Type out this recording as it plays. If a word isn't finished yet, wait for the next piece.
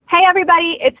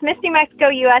everybody, it's Miss New Mexico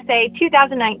USA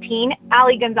 2019,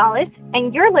 Ali Gonzalez,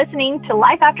 and you're listening to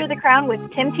Life After the Crown with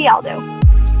Tim Tialdo.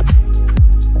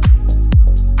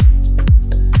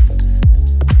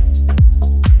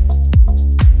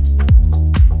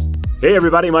 Hey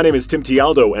everybody, my name is Tim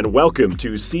Tialdo, and welcome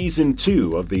to Season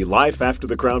 2 of the Life After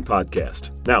the Crown podcast.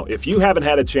 Now, if you haven't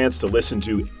had a chance to listen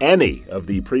to any of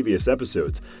the previous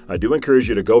episodes, I do encourage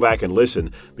you to go back and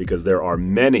listen because there are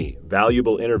many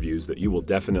valuable interviews that you will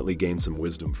definitely gain some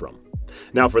wisdom from.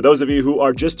 Now, for those of you who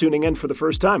are just tuning in for the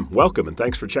first time, welcome and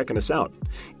thanks for checking us out.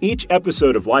 Each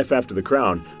episode of Life After the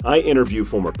Crown, I interview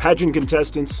former pageant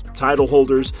contestants, title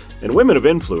holders, and women of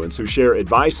influence who share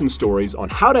advice and stories on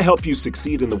how to help you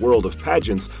succeed in the world of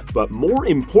pageants, but more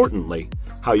importantly,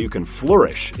 how you can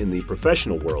flourish in the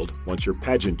professional world once your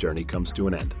pageant journey comes to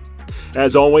an end.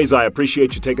 As always, I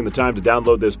appreciate you taking the time to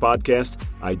download this podcast.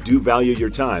 I do value your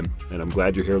time, and I'm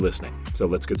glad you're here listening. So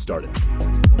let's get started.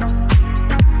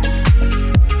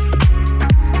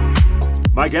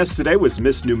 My guest today was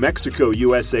Miss New Mexico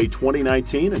USA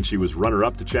 2019, and she was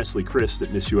runner-up to Cheslie Kryst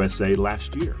at Miss USA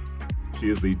last year. She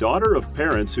is the daughter of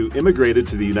parents who immigrated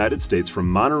to the United States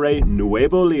from Monterrey,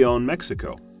 Nuevo Leon,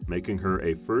 Mexico, making her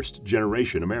a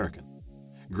first-generation American.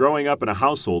 Growing up in a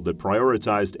household that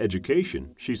prioritized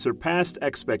education, she surpassed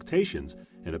expectations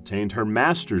and obtained her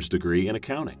master's degree in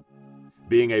accounting.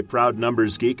 Being a proud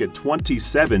numbers geek at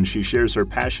 27, she shares her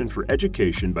passion for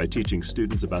education by teaching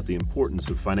students about the importance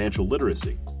of financial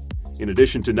literacy. In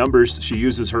addition to numbers, she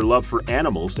uses her love for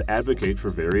animals to advocate for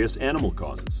various animal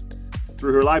causes.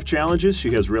 Through her life challenges,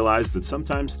 she has realized that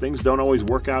sometimes things don't always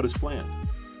work out as planned.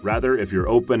 Rather, if you're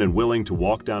open and willing to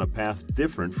walk down a path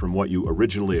different from what you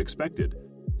originally expected,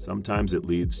 sometimes it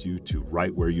leads you to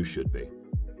right where you should be.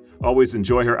 Always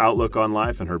enjoy her outlook on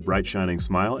life and her bright, shining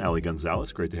smile. Ali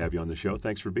Gonzalez, great to have you on the show.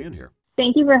 Thanks for being here.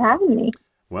 Thank you for having me.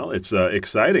 Well, it's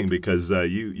exciting because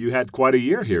you had quite a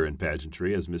year here in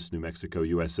pageantry as Miss New Mexico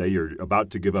USA. You're about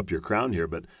to give up your crown here,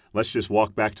 but let's just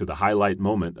walk back to the highlight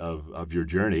moment of your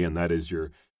journey, and that is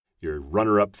your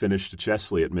runner-up finish to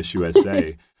Cheslie at Miss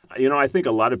USA. You know, I think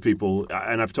a lot of people,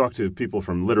 and I've talked to people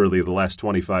from literally the last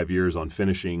 25 years on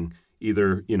finishing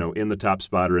either, in the top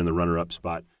spot or in the runner-up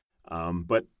spot,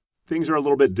 but things are a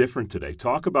little bit different today.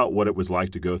 Talk about what it was like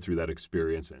to go through that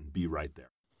experience and be right there.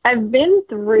 I've been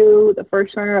through the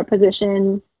first runner-up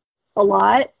position a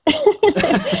lot,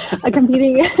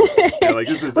 competing. Yeah, like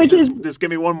just give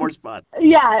me one more spot.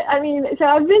 Yeah, I mean, so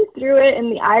I've been through it, and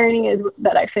the irony is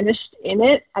that I finished in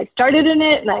it. I started in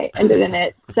it, and I ended in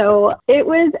it. So it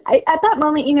was, at that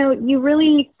moment, you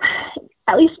really,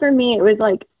 at least for me, it was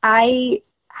like I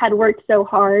had worked so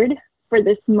hard for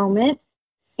this moment.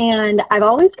 And I've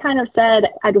always kind of said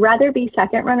I'd rather be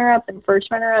second runner-up than first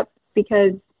runner-up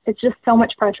because it's just so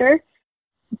much pressure.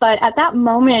 But at that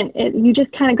moment, you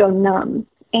just kind of go numb.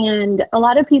 And a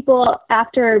lot of people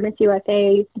after Miss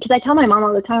USA, because I tell my mom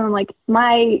all the time, I'm like,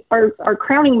 our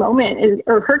crowning moment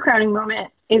or her crowning moment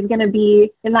is going to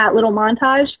be in that little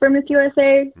montage for Miss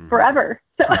USA forever.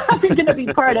 So I'm going to be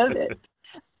part of it.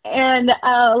 And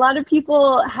a lot of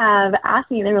people have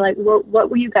asked me, they were like, well, what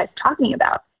were you guys talking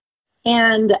about?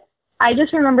 And I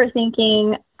just remember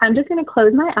thinking, I'm just going to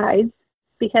close my eyes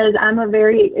because I'm a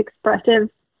very expressive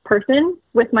person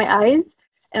with my eyes.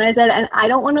 And I said, and I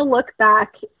don't want to look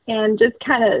back and just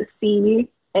kind of see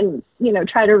and,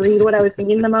 try to read what I was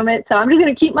thinking in the moment. So I'm just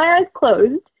going to keep my eyes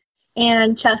closed.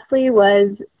 And Cheslie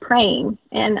was praying.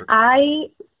 And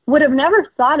I would have never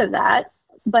thought of that,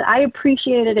 but I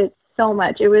appreciated it so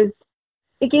much.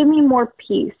 It gave me more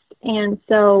peace. And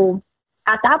so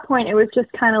at that point, it was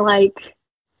just kind of like,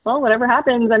 well, whatever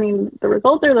happens, I mean, the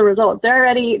results are the results.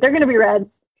 They're going to be read.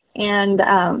 And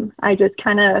I just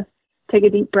kind of took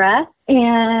a deep breath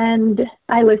and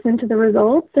I listened to the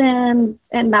results and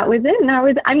that was it.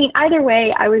 And either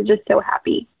way, I was just so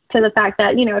happy to the fact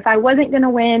that, if I wasn't going to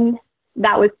win,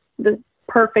 that was the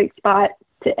perfect spot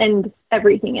to end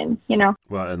everything in,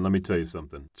 Well, and let me tell you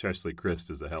something. Cheslie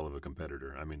Kryst is a hell of a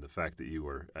competitor. I mean, the fact that you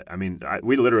were,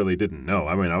 we literally didn't know.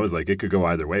 I was like, it could go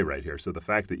either way right here. So the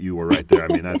fact that you were right there,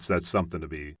 that's something to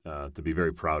be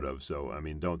very proud of. So,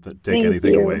 don't take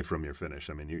anything away from your finish.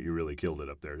 You really killed it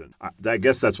up there. And I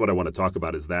guess that's what I want to talk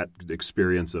about is that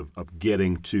experience of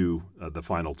getting to the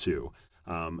final two.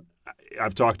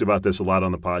 I've talked about this a lot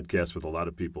on the podcast with a lot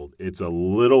of people. It's a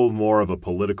little more of a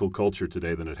political culture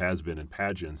today than it has been in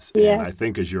pageants. Yeah. And I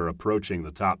think as you're approaching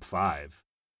the top five,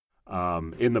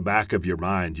 in the back of your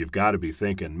mind, you've got to be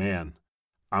thinking, man,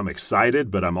 I'm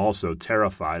excited, but I'm also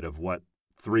terrified of what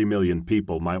 3 million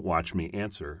people might watch me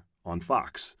answer on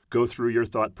Fox. Go through your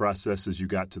thought process as you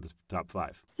got to the top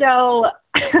five. So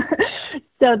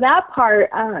So that part,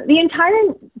 the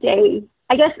entire day,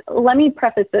 I guess, let me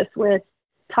preface this with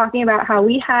talking about how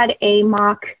we had a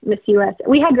mock Miss US.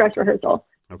 We had dress rehearsal.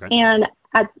 Okay. And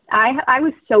I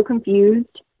was so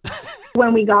confused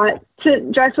when we got to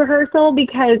dress rehearsal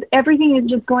because everything is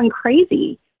just going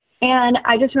crazy. And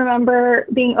I just remember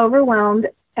being overwhelmed.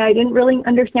 I didn't really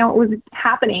understand what was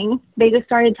happening. They just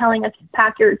started telling us to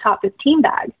pack your top 15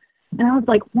 bag. And I was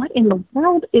like, what in the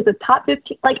world is a top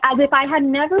 15? Like, as if I had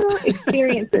never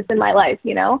experienced this in my life,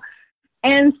 you know?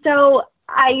 And so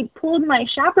I pulled my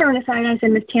chaperone aside and I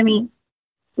said, Miss Tammy,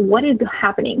 what is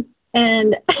happening?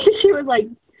 And she was like,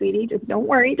 sweetie, just don't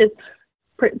worry. Just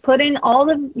put in all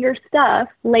of your stuff,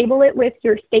 label it with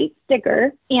your state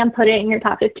sticker, and put it in your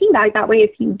top 15 bag. That way,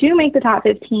 if you do make the top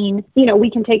 15, you know, we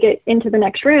can take it into the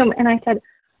next room. And I said,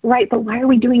 right, but why are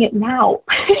we doing it now?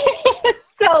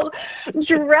 So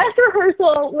dress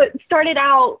rehearsal started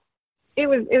out, it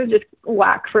was just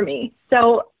whack for me.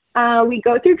 So we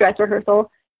go through dress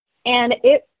rehearsal, and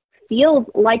it feels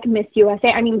like Miss USA.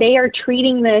 I mean, they are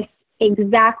treating this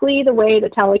exactly the way the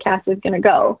telecast is going to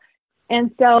go.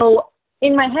 And so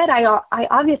in my head, I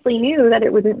obviously knew that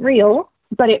it wasn't real,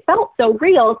 but it felt so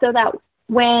real, so that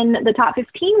when the top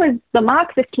 15 was, the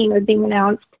mock 15 was being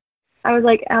announced, I was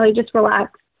like, Allie, just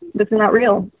relax. This is not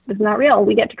real. This is not real.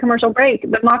 We get to commercial break,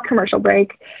 the mock commercial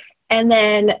break. And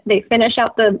then they finish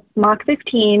out the mock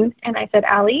 15. And I said,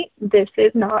 Allie, this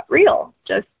is not real.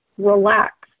 Just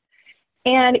relax.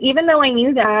 And even though I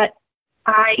knew that,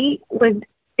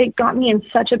 it got me in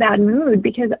such a bad mood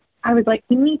because I was like,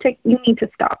 you need to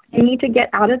stop. You need to get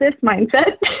out of this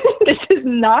mindset. This is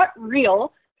not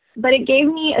real. But it gave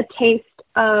me a taste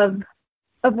of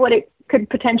what it could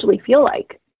potentially feel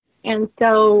like. And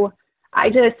so I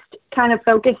just kind of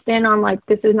focused in on like,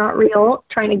 this is not real,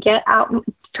 trying to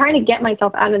get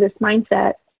myself out of this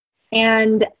mindset.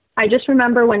 And I just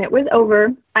remember when it was over,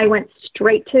 I went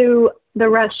straight to the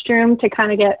restroom to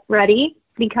kind of get ready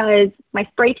because my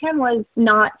spray tan was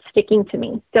not sticking to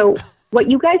me. So what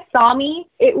you guys saw me,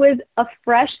 it was a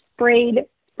fresh sprayed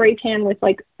spray tan with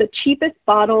like the cheapest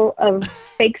bottle of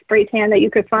fake spray tan that you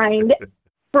could find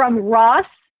from Ross.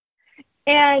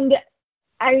 And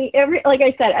every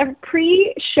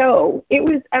pre-show,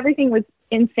 everything was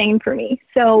insane for me.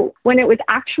 So when it was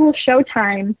actual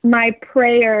showtime, my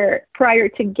prayer prior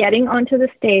to getting onto the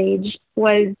stage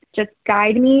was just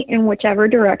guide me in whichever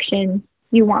direction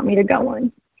you want me to go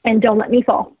in, and don't let me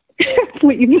fall,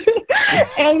 please.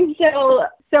 And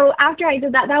so after I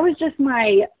did that, that was just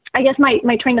my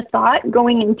train of thought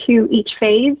going into each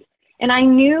phase. And I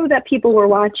knew that people were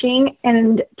watching.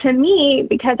 And to me,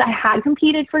 because I had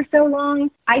competed for so long,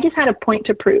 I just had a point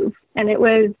to prove. And it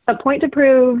was a point to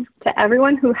prove to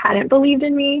everyone who hadn't believed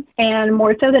in me, and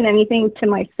more so than anything to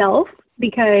myself,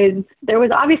 because there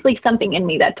was obviously something in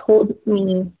me that told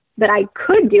me that I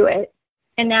could do it.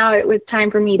 And now it was time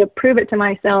for me to prove it to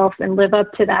myself and live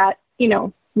up to that, you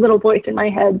know, little voice in my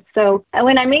head. So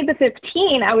when I made the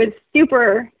 15, I was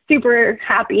super, super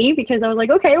happy because I was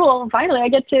like, okay, well, finally I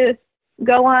get to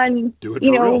go on,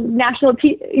 national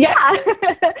TV. Yeah,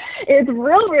 it's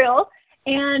real.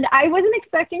 And I wasn't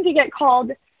expecting to get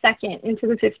called second into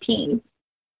the 15,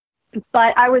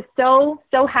 but I was so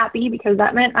happy because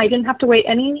that meant I didn't have to wait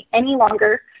any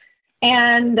longer.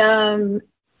 And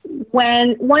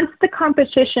once the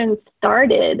competition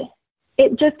started,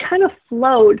 it just kind of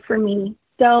flowed for me.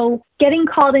 So getting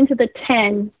called into the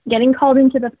 10, getting called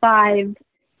into the 5,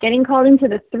 getting called into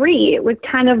the 3, it was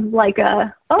kind of like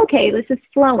okay, this is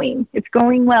flowing. It's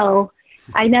going well.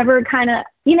 I never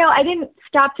I didn't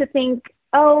stop to think,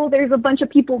 oh, there's a bunch of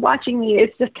people watching me.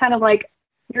 It's just kind of like,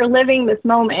 you're living this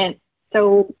moment.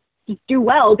 So just do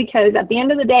well, because at the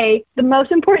end of the day, the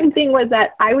most important thing was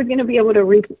that I was going to be able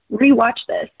to rewatch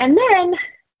this. And then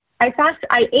I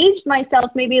aged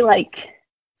myself maybe like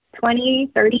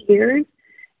 20, 30 years.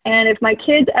 And if my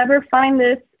kids ever find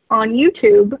this on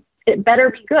YouTube, it better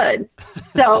be good.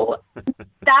 So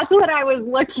that's what I was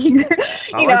looking,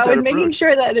 I was making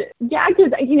sure that,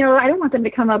 because, I don't want them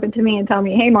to come up to me and tell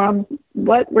me, hey, Mom,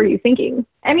 what were you thinking?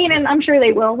 I mean, and I'm sure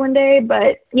they will one day,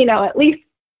 but, at least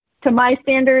to my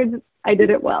standards, I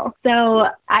did it well. So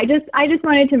I just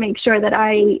wanted to make sure that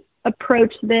I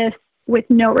approached this with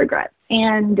no regrets.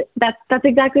 And that's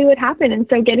exactly what happened. And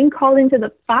so getting called first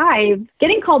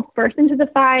into the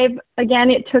 5, again,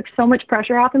 it took so much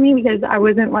pressure off of me because I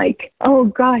wasn't like, oh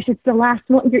gosh, it's the last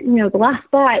one, the last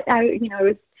spot. It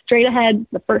was straight ahead,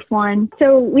 the first one.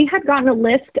 So we had gotten a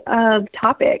list of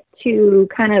topics to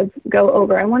kind of go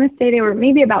over. I want to say they were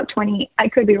maybe about 20. I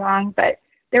could be wrong, but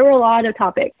there were a lot of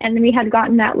topics, and we had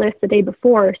gotten that list the day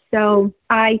before. So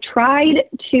I tried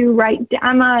to write.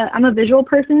 I'm a visual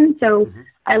person, so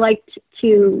I liked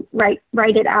to write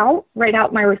out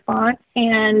my response,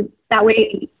 and that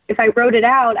way, if I wrote it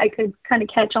out, I could kind of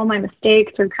catch all my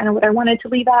mistakes or kind of what I wanted to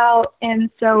leave out, and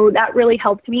so that really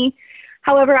helped me.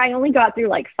 However, I only got through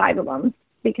like 5 of them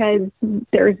because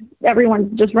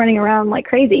everyone's just running around like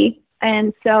crazy.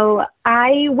 And so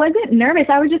I wasn't nervous.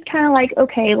 I was just kind of like,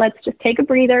 okay, let's just take a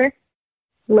breather,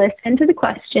 listen to the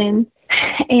question,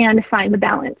 and find the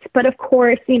balance. But of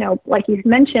course, you know, like you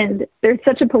mentioned, there's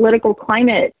such a political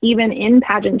climate, even in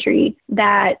pageantry,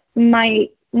 that my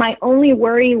only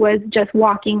worry was just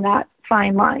walking that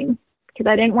fine line, because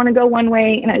I didn't want to go one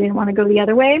way and I didn't want to go the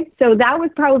other way. So that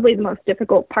was probably the most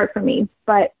difficult part for me.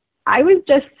 But I was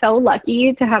just so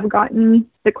lucky to have gotten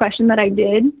the question that I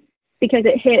did, because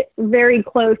it hit very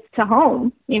close to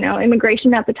home. You know,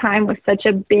 immigration at the time was such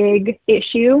a big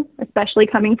issue, especially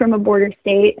coming from a border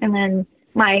state. And then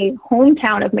my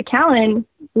hometown of McAllen,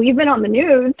 we've been on the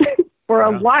news for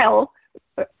a while.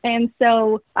 And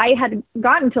so I had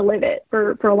gotten to live it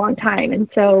for a long time. And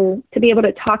so to be able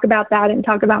to talk about that and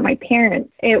talk about my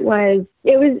parents, it was,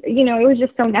 you know, it was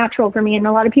just so natural for me. And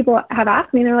a lot of people have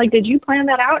asked me, they're like, did you plan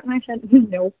that out? And I said,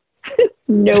 no.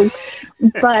 No.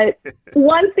 But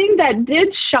one thing that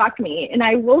did shock me, and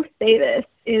I will say this,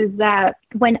 is that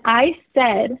when I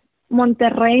said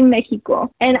Monterrey,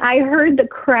 Mexico, and I heard the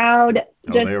crowd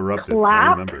just they erupted.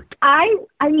 clap, I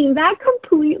mean, that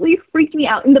completely freaked me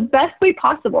out in the best way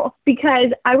possible,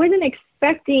 because I wasn't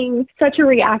expecting such a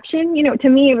reaction. You know, to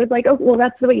me, it was like, oh, well,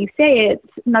 that's the way you say it,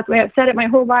 and that's the way I've said it my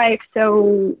whole life.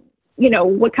 So, you know,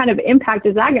 what kind of impact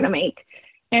is that going to make?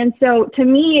 And so to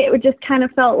me, it just kind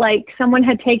of felt like someone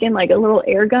had taken like a little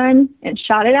air gun and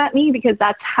shot it at me, because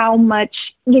that's how much,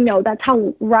 you know, that's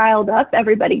how riled up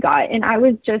everybody got. And I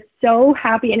was just so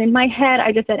happy. And in my head,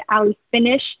 I just said, Allie,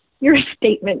 finish your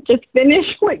statement. Just finish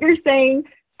what you're saying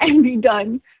and be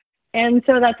done. And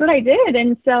so that's what I did.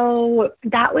 And so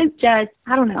that was just,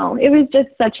 I don't know, it was just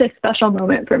such a special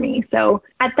moment for me. So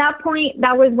at that point,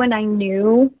 that was when I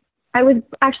knew. I was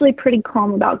actually pretty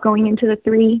calm about going into the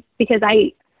 3, because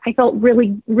I felt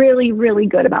really, really, really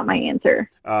good about my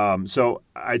answer. So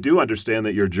I do understand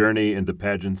that your journey into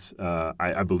pageants,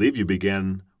 I believe you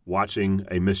began watching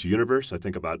a Miss Universe, I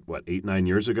think about, 8-9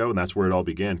 years ago, and that's where it all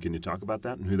began. Can you talk about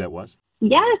that and who that was?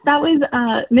 Yes, that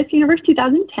was Miss Universe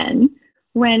 2010,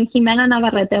 when Jimena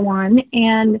Navarrete won.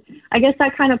 And I guess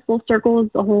that kind of full circles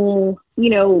the whole, you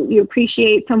know, you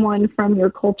appreciate someone from your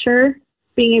culture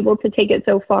being able to take it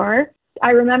so far. I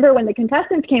remember when the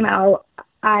contestants came out,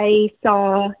 I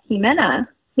saw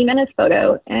Jimena's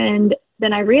photo, and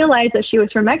then I realized that she was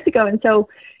from Mexico. And so,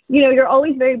 you know, you're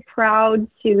always very proud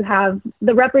to have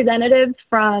the representatives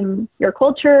from your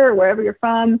culture or wherever you're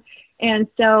from. And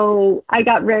so I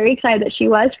got very excited that she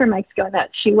was from Mexico and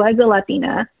that she was a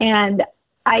Latina. And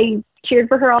I cheered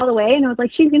for her all the way, and I was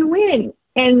like, she's going to win.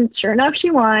 And sure enough,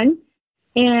 she won.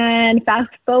 And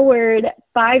fast forward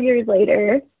 5 years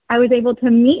later, I was able to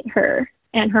meet her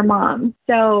and her mom.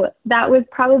 So that was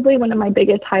probably one of my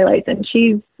biggest highlights. And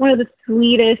she's one of the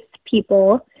sweetest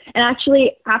people. And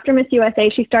actually, after Miss USA,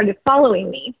 she started following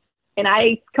me. And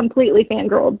I completely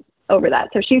fangirled over that.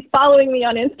 So she's following me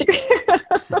on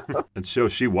Instagram. And so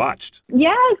she watched.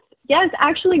 Yes,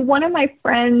 actually, one of my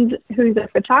friends who's a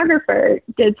photographer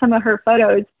did some of her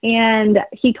photos, and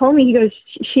he told me, he goes,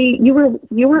 you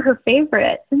were her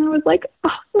favorite. And I was like, oh,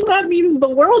 well, that means the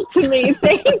world to me.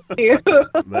 Thank you.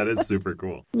 That is super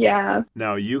cool. Yeah.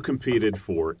 Now, you competed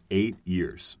for 8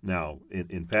 years. Now,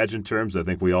 in pageant terms, I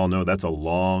think we all know that's a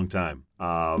long time.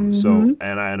 So,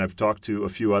 and I've talked to a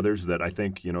few others that I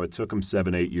think, you know, it took them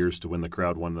 7-8 years to win the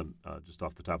crowd. One that just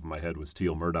off the top of my head was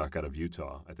Teal Murdoch out of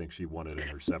Utah. I think she won it in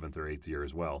her 7th or 8th year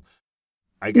as well.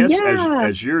 I guess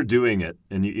as you're doing it,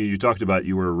 and you talked about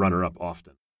you were a runner-up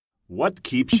often, what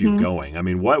keeps you going? I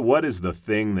mean, what is the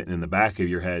thing that in the back of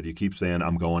your head you keep saying,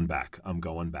 I'm going back, I'm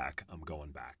going back, I'm going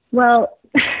back? Well,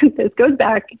 this goes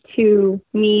back to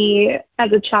me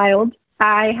as a child.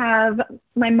 I have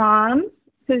my mom,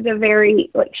 who's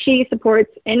she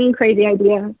supports any crazy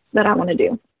idea that I want to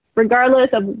do, regardless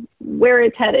of where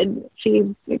it's headed.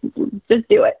 She just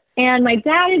do it. And my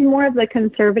dad is more of the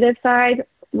conservative side,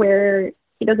 where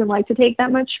he doesn't like to take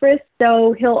that much risk.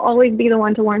 So he'll always be the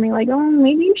one to warn me, like, oh,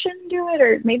 maybe you shouldn't do it,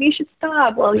 or maybe you should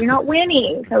stop. Well, you're not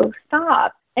winning, so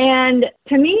stop. And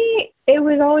to me, it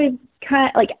was always kind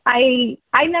of like, I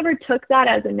never took that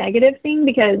as a negative thing,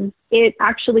 because it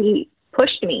actually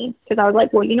pushed me, because I was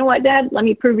like, well, you know what, Dad, let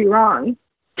me prove you wrong.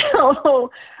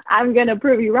 So I'm going to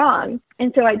prove you wrong.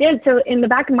 And so I did. So in the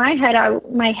back of my head,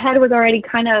 my head was already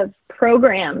kind of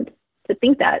programmed to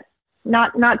think that,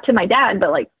 not to my dad, but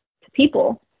like to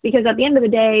people, because at the end of the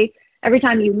day, every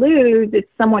time you lose, it's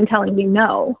someone telling you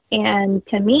no. And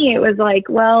to me, it was like,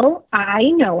 well, I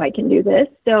know I can do this,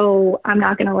 so I'm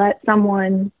not going to let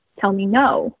someone tell me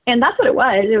no. And that's what it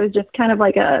was. It was just kind of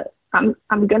like I'm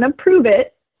going to prove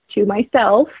it to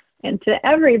myself and to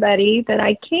everybody that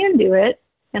I can do it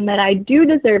and that I do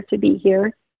deserve to be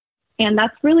here. And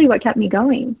that's really what kept me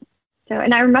going. So,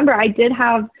 and I remember I did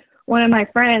have one of my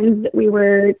friends, we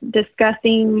were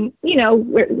discussing,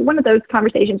 one of those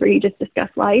conversations where you just discuss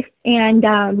life. And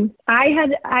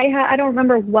I don't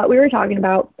remember what we were talking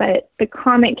about, but the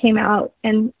comment came out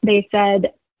and they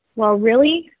said, well,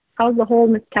 really, how's the whole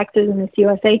Miss Texas and Miss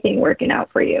USA thing working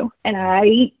out for you? And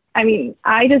I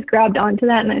just grabbed onto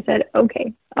that and I said,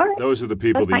 okay, all right. Those are the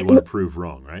people that you want to prove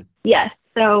wrong, right? Yes.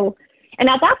 So, and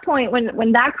at that point,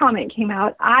 when that comment came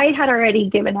out, I had already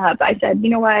given up. I said, you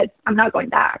know what, I'm not going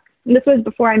back. And this was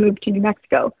before I moved to New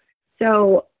Mexico.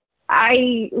 So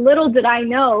little did I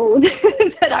know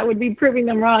that I would be proving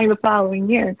them wrong the following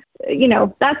year.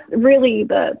 That's really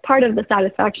the part of the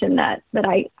satisfaction that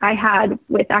I had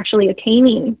with actually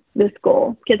attaining this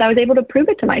goal, because I was able to prove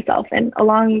it to myself and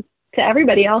along to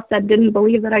everybody else that didn't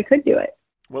believe that I could do it.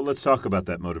 Well, let's talk about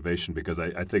that motivation, because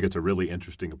I think it's a really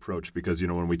interesting approach, because,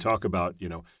 when we talk about,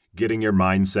 getting your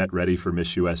mindset ready for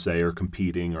Miss USA or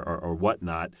competing or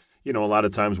whatnot, a lot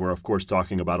of times we're, of course,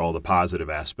 talking about all the positive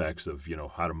aspects of,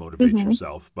 how to motivate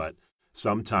yourself. But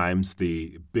sometimes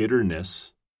the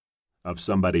bitterness of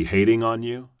somebody hating on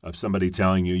you, of somebody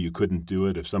telling you you couldn't do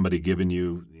it, of somebody giving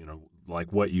you,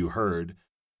 like what you heard,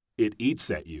 it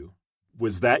eats at you.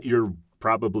 Was that your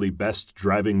probably best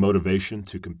driving motivation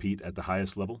to compete at the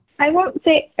highest level? I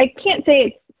can't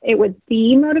say it was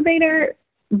the motivator,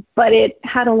 but it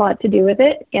had a lot to do with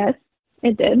it. Yes,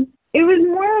 it did. It was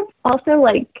more of also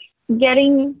like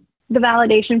getting the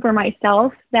validation for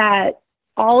myself that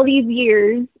all these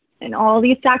years and all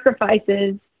these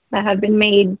sacrifices that have been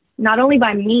made, not only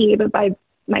by me, but by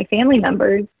my family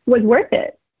members, was worth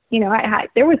it.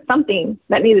 There was something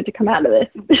that needed to come out of this.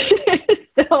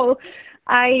 So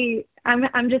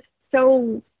I'm just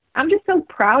so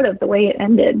proud of the way it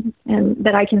ended, and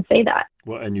that I can say that.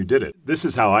 Well, and you did it. This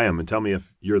is how I am, and tell me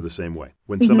if you're the same way.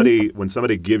 When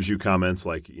somebody gives you comments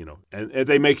like, and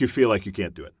they make you feel like you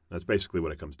can't do it. That's basically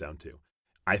what it comes down to.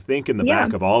 I think in the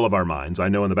back of all of our minds, I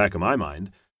know in the back of my mind,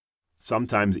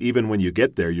 sometimes even when you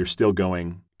get there, you're still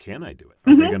going, can I do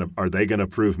it? Are they gonna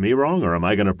prove me wrong, or am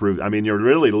I gonna prove? I mean, you're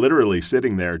really literally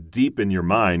sitting there deep in your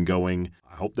mind going,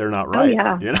 I hope they're not right.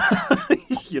 Oh, yeah.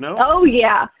 Oh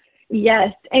yeah.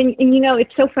 Yes. And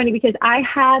it's so funny because I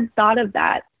had thought of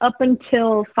that up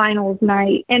until finals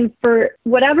night. And for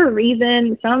whatever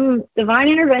reason, some divine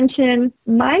intervention,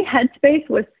 my headspace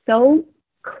was so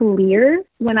clear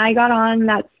when I got on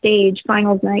that stage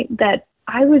finals night that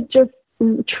I was just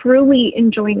truly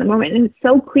enjoying the moment. And it's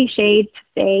so cliched to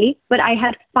say, but I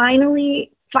had finally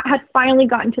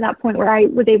gotten to that point where I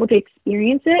was able to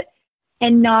experience it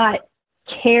and not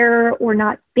care or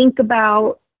not think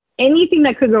about anything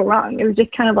that could go wrong. It was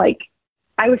just kind of like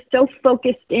I was so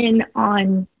focused in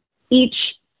on each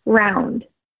round.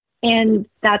 And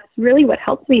that's really what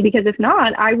helped me, because if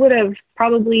not, I would have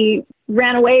probably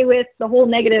ran away with the whole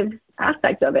negative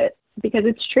aspect of it, because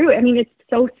it's true. I mean, it's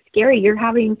so scary.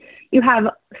 You have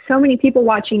so many people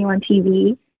watching you on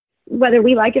TV, whether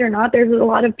we like it or not. There's a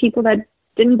lot of people that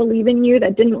didn't believe in you,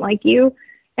 that didn't like you,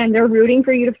 and they're rooting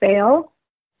for you to fail.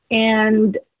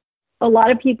 And a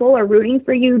lot of people are rooting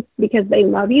for you because they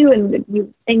love you,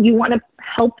 and you want to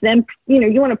help them,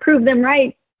 you want to prove them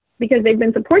right because they've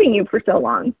been supporting you for so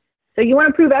long. So you want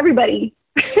to prove everybody,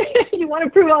 you want to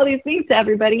prove all these things to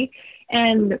everybody.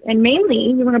 And mainly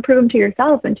you want to prove them to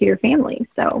yourself and to your family.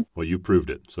 So, well, you proved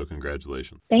it. So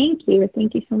congratulations. Thank you.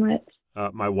 Thank you so much.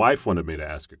 My wife wanted me to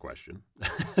ask a question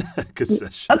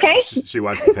because she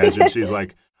watched the pageant. She's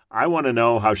like, I want to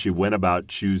know how she went about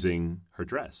choosing her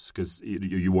dress, because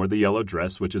you wore the yellow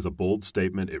dress, which is a bold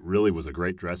statement. It really was a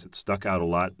great dress. It stuck out a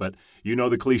lot. But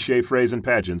the cliche phrase in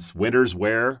pageants, winners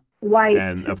wear white.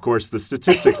 And, of course, the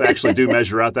statistics actually do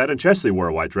measure out that. And Chesley wore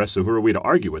a white dress, so who are we to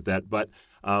argue with that? But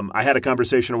I had a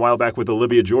conversation a while back with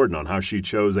Olivia Jordan on how she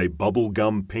chose a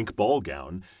bubblegum pink ball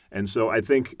gown. And so I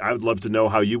think I would love to know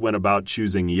how you went about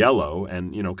choosing yellow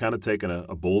and, kind of taking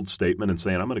a bold statement and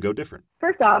saying, I'm going to go different.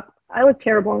 First off, I look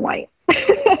terrible in white.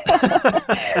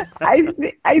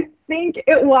 I think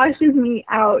it washes me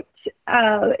out.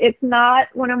 It's not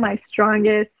one of my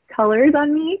strongest colors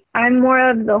on me. I'm more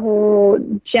of the whole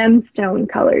gemstone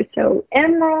colors. So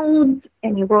emeralds,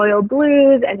 any royal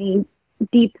blues, any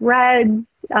deep reds,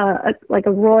 like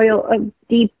a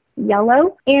deep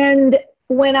yellow. And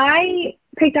when I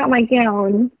picked out my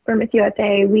gown for Miss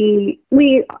USA, we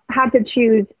had to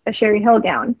choose a Sherry Hill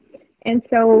gown. And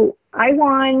so I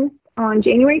won on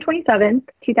January 27th,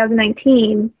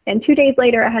 2019. And 2 days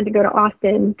later, I had to go to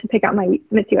Austin to pick out my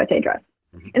Miss USA dress.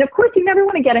 And of course, you never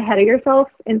want to get ahead of yourself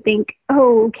and think,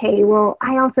 oh, okay, well,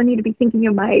 I also need to be thinking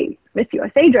of my Miss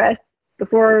USA dress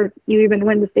before you even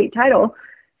win the state title.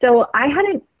 So I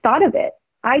hadn't thought of it.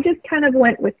 I just kind of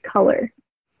went with color.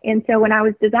 And so when I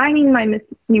was designing my Miss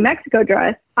New Mexico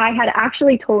dress, I had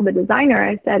actually told the designer,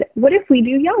 I said, what if we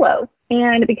do yellow?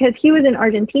 And because he was in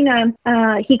Argentina,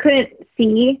 he couldn't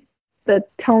see the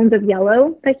tones of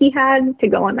yellow that he had to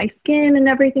go on my skin and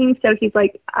everything. So he's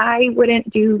like, I wouldn't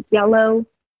do yellow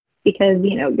because,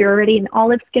 you know, you're already an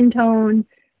olive skin tone.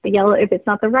 The yellow, if it's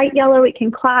not the right yellow, it can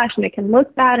clash and it can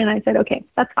look bad. And I said, okay,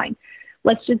 that's fine.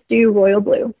 Let's just do royal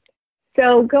blue.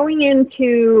 So going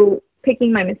into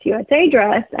picking my Miss USA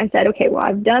dress, I said, okay, well,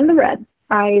 I've done the red,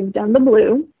 I've done the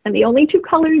blue, and the only two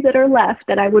colors that are left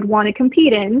that I would want to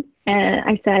compete in, and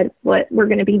I said, we're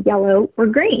going to be yellow or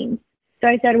green. So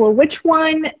I said, well, which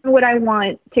one would I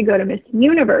want to go to Miss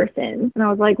Universe in? And I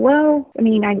was like, well, I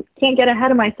mean, I can't get ahead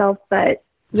of myself, but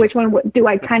which one do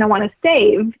I kind of want to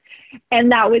save?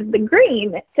 And that was the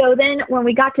green. So then when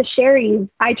we got to Sherry's,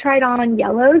 I tried on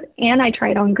yellows and I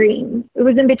tried on greens. It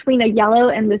was in between a yellow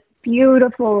and this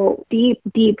beautiful, deep,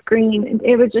 deep green.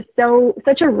 It was just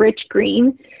such a rich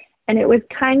green. And it was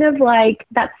kind of like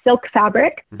that silk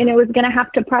fabric, and it was going to have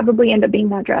to probably end up being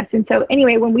that dress. And so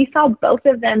anyway, when we saw both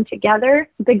of them together,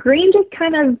 the green just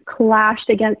kind of clashed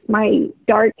against my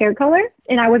dark hair color,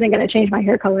 and I wasn't going to change my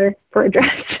hair color for a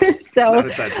dress. So,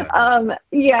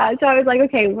 yeah, so I was like,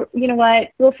 okay, you know what?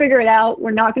 We'll figure it out.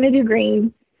 We're not going to do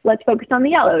green. Let's focus on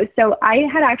the yellows. So I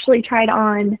had actually tried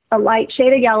on a light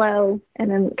shade of yellow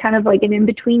and then kind of like an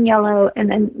in-between yellow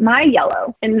and then my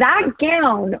yellow. And that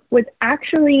gown was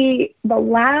actually the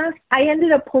last, I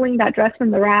ended up pulling that dress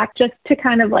from the rack just to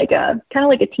kind of like a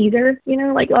teaser, you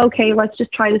know, like, okay, let's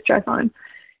just try this dress on.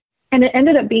 And it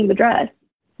ended up being the dress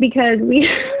because we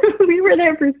were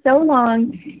there for so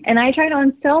long and I tried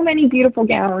on so many beautiful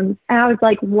gowns and I was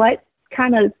like, what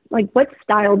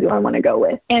style do I want to go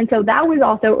with? And so that was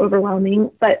also overwhelming,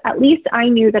 but at least I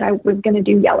knew that I was going to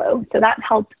do yellow. So that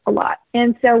helped a lot.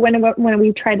 And so when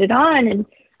we tried it on and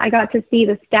I got to see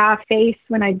the staff face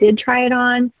when I did try it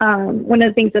on, one of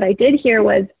the things that I did hear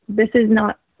was, this is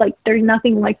not like, there's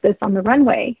nothing like this on the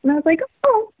runway. And I was like,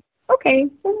 oh, okay,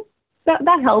 well,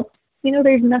 that helps. You know,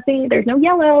 there's no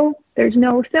yellow, there's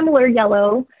no similar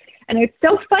yellow. And it's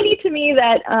so funny to me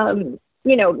that,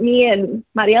 you know, me and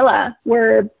Mariela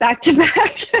were back to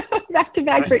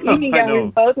back for evening gown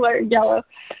and both were yellow,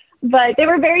 but they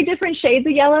were very different shades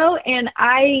of yellow. And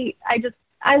I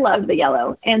love the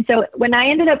yellow. And so when I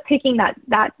ended up picking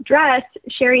that dress,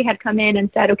 Sherry had come in and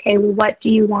said, okay, well, what do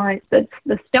you want the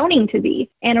stoning to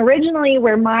be? And originally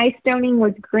where my stoning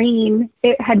was green,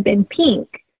 it had been pink.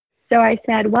 So I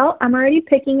said, well, I'm already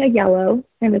picking a yellow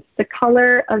and it's the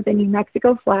color of the New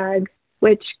Mexico flag,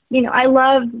 which, you know, I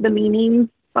love the meanings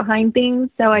behind things.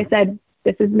 So I said,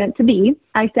 this is meant to be.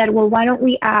 I said, well, why don't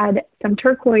we add some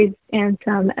turquoise and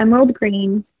some emerald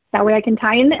green? That way I can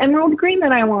tie in the emerald green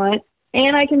that I want,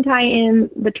 and I can tie in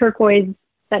the turquoise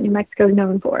that New Mexico is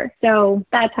known for. So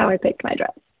that's how I picked my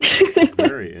dress.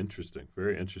 Very interesting.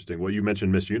 Very interesting. Well, you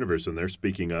mentioned Miss Universe in there.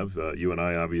 Speaking of, you and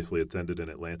I obviously attended in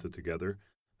Atlanta together.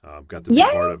 Got to be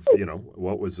part of, you know,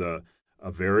 what was a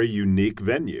very unique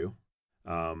venue.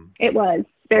 It was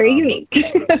very unique.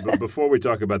 But before we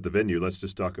talk about the venue, let's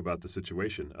just talk about the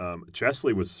situation.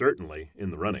 Chesley was certainly in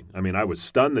the running. I mean, I was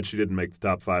stunned that she didn't make the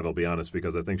top 5, I'll be honest,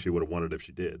 because I think she would have won it if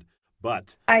she did.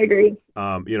 But I agree.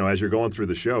 You know, as you're going through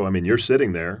the show, I mean, you're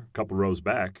sitting there a couple rows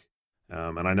back.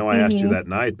 And I know I asked you that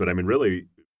night, but I mean, really,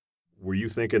 were you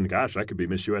thinking, gosh, I could be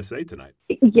Miss USA tonight?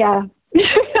 Yeah.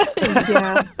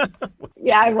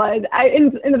 Yeah, I was.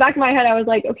 In the back of my head, I was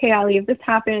like, okay, Allie, if this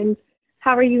happens,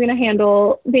 how are you going to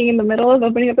handle being in the middle of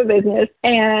opening up a business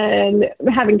and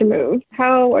having to move?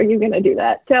 How are you going to do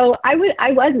that? So I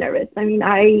was nervous. I mean,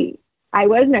 I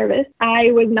was nervous.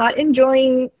 I was not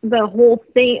enjoying the whole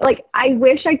thing. Like, I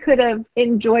wish I could have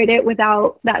enjoyed it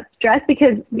without that stress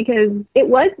because it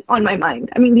was on my mind.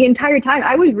 I mean, the entire time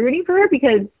I was rooting for her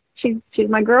because she's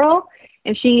my girl.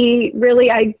 And she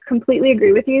really, I completely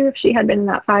agree with you. If she had been in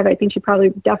that 5, I think she probably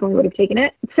definitely would have taken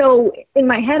it. So in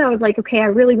my head, I was like, okay, I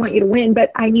really want you to win, but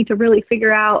I need to really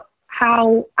figure out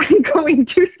how I'm going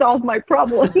to solve my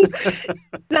problem.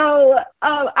 So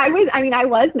I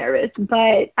was nervous,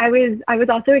 but I was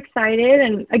also excited.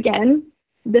 And again,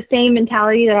 the same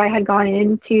mentality that I had gone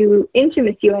into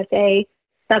Miss USA,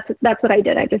 that's what I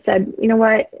did. I just said, you know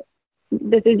what?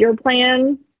 this is your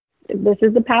plan, if this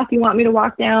is the path you want me to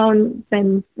walk down,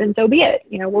 then so be it.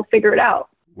 We'll figure it out.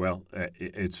 Well,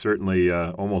 it certainly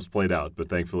almost played out, but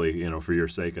thankfully, for your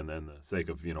sake and then the sake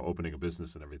of, opening a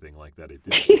business and everything like that, it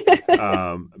did.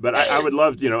 But I would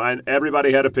love,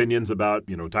 everybody had opinions about,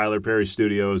 Tyler Perry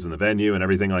Studios and the venue and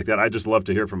everything like that. I'd just love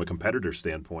to hear from a competitor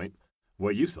standpoint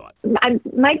what you thought. I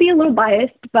might be a little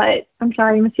biased, but I'm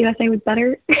sorry, Miss USA was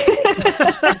better.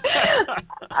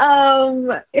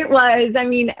 It was. I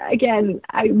mean, again,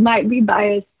 I might be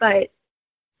biased, but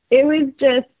it was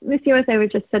just, Miss USA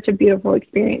was just such a beautiful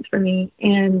experience for me.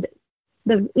 And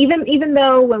even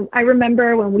though when I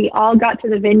remember when we all got to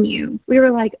the venue, we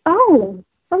were like, oh,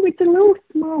 it's a little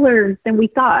smaller than we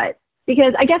thought.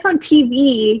 Because I guess on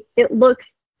TV, it looks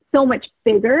so much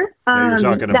bigger. Now you're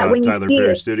talking about Tyler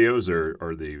Perry Studios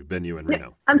or the venue in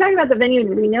Reno? I'm talking about the venue in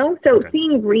Reno. So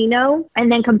seeing Reno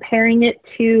and then comparing it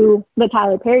to the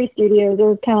Tyler Perry Studios, it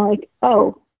was kind of like,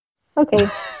 oh, okay,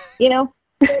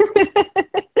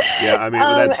 Yeah, I mean,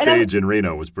 that stage in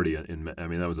Reno was pretty,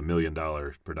 that was $1 million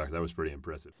production. That was pretty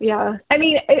impressive. Yeah. I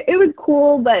mean, it was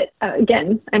cool, but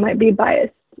again, I might be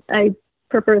biased. I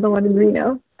prefer the one in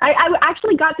Reno. I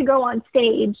actually got to go on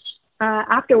stage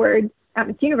afterwards at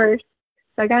Miss Universe,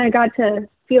 so I kind of got to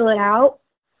feel it out.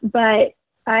 But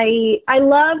I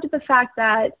loved the fact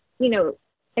that,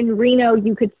 in Reno,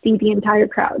 you could see the entire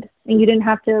crowd and you didn't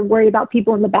have to worry about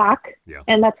people in the back. Yeah.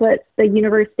 And that's what the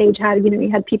Universe stage had. You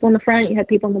had people in the front, you had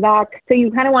people in the back. So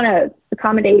you kind of want to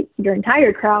accommodate your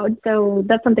entire crowd. So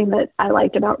that's something that I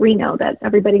liked about Reno, that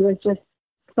everybody was just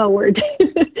forward.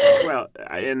 Well,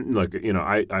 and look,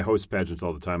 I host pageants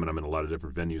all the time and I'm in a lot of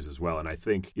different venues as well. And I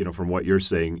think, from what you're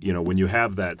saying, when you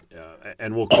have that,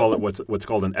 and we'll call it what's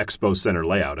called an expo center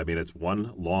layout. I mean, it's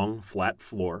one long flat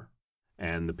floor.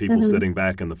 And the people sitting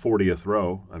back in the 40th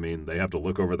row, they have to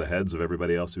look over the heads of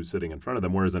everybody else who's sitting in front of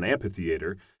them. Whereas an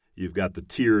amphitheater, you've got the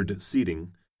tiered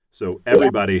seating. So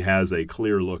everybody has a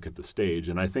clear look at the stage.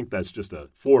 And I think that's just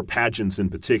for pageants in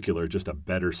particular, just a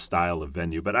better style of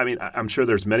venue. But I'm sure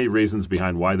there's many reasons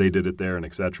behind why they did it there and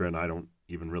et cetera. And I don't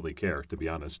even really care, to be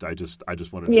honest. I just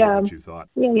wanted to know what you thought.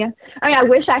 Yeah. I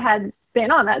wish I had been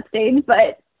on that stage,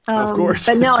 but of course.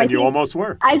 But no, and you almost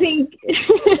were. I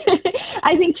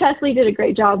think Chesley did a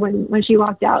great job when she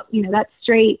walked out. That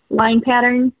straight line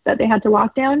pattern that they had to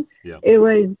walk down. Yeah.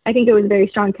 I think it was very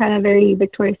strong, kind of very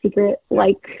Victoria's Secret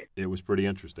like. It was pretty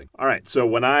interesting. All right. So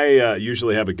when I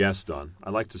usually have a guest on,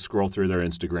 I like to scroll through their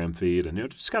Instagram feed and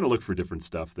just kind of look for different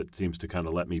stuff that seems to kind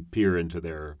of let me peer into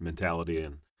their mentality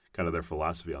and kind of their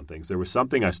philosophy on things. There was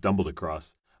something I stumbled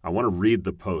across. I want to read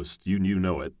the post. You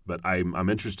know it, but I'm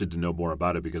interested to know more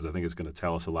about it because I think it's going to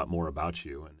tell us a lot more about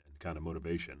you and kind of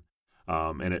motivation.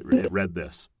 And it read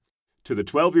this: to the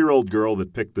 12-year-old girl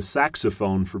that picked the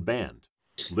saxophone for band.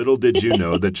 Little did you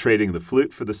know that trading the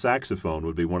flute for the saxophone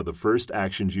would be one of the first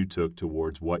actions you took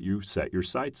towards what you set your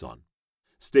sights on.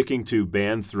 Sticking to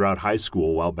band throughout high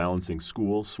school while balancing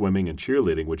school, swimming, and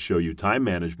cheerleading would show you time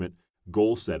management,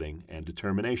 goal setting, and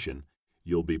determination.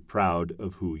 You'll be proud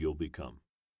of who you'll become.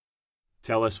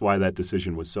 Tell us why that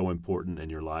decision was so important in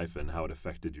your life and how it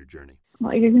affected your journey.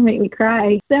 Well, you're going to make me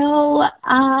cry. So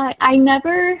I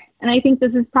never, and I think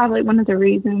this is probably one of the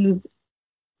reasons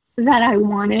that I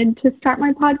wanted to start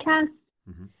my podcast,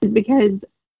 is because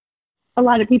a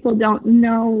lot of people don't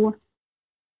know.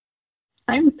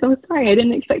 I'm so sorry. I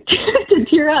didn't expect you to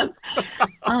tear up.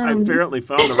 I apparently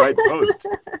found the right post.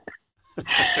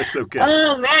 It's okay.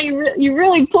 Oh, man, you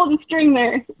really pulled the string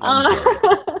there. I'm sorry.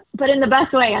 But in the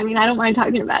best way. I don't mind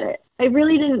talking about it. I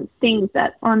really didn't think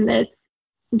that on this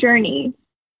journey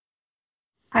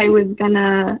I was going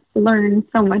to learn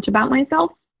so much about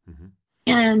myself.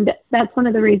 And that's one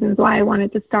of the reasons why I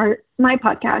wanted to start my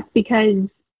podcast, because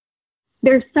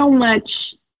there's so much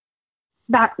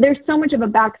of a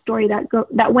backstory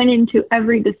that went into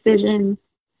every decision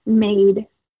made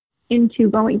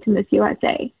into going to Miss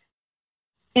USA.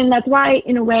 And that's why,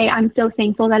 in a way, I'm so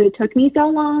thankful that it took me so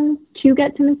long to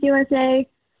get to Miss USA,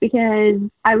 because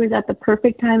I was at the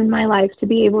perfect time in my life to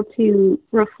be able to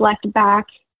reflect back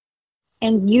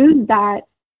and use that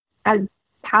as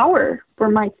power for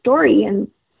my story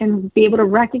and be able to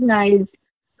recognize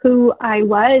who I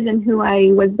was and who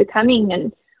I was becoming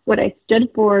and what I stood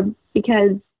for,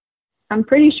 because I'm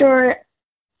pretty sure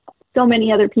so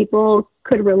many other people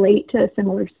could relate to a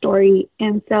similar story.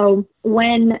 And so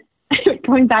when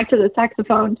going back to the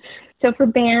saxophone, so for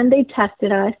band, they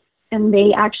tested us, and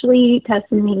they actually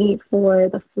tested me for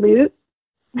the flute,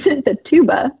 the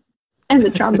tuba, and the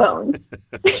trombone.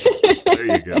 There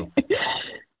you go.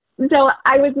 So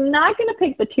I was not going to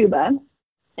pick the tuba,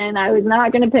 and I was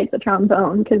not going to pick the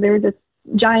trombone because they were just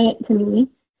giant to me.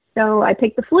 So I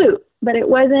picked the flute, but it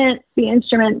wasn't the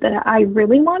instrument that I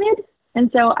really wanted. And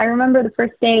so I remember the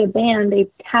first day of band, they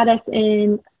had us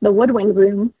in the woodwind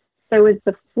room. So it was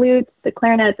the flutes, the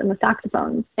clarinets, and the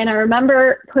saxophones. And I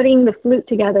remember putting the flute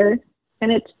together,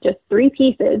 and it's just 3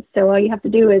 pieces. So all you have to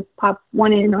do is pop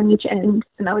one in on each end,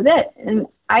 and that was it. And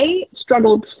I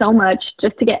struggled so much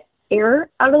just to get air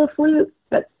out of the flute,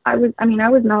 but I was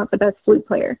not the best flute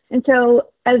player. And so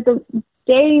as the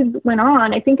days went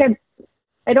on, I think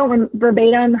I don't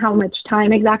verbatim how much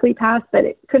time exactly passed, but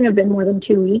it couldn't have been more than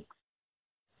 2 weeks.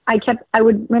 I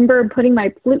would remember putting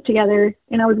my flute together,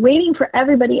 and I was waiting for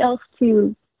everybody else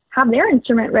to have their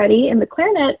instrument ready. And the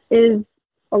clarinet is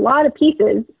a lot of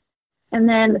pieces. And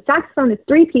then the saxophone is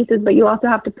 3 pieces, but you also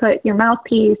have to put your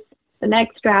mouthpiece, the neck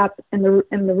strap, and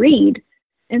the reed.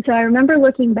 And so I remember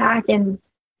looking back and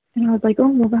I was like, oh,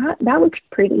 well, that looks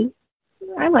pretty.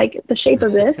 I like the shape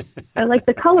of this. I like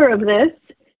the color of this.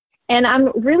 And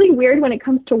I'm really weird when it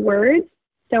comes to words.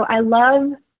 So I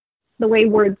love the way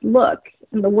words look.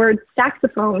 And the word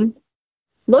saxophone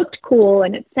looked cool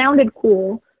and it sounded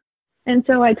cool. And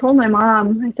so I told my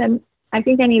mom, I said, I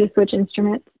think I need to switch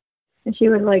instruments. And she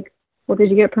was like, well, did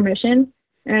you get permission?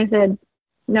 And I said,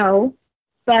 no,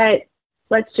 but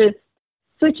let's just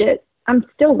switch it. I'm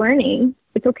still learning.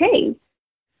 It's okay.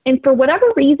 And for whatever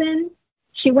reason,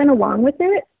 she went along with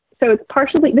it. So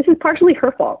this is partially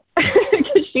her fault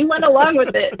because she went along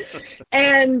with it.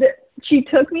 And she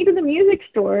took me to the music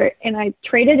store and I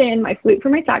traded in my flute for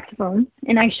my saxophone.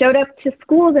 And I showed up to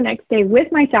school the next day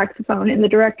with my saxophone. And the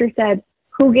director said,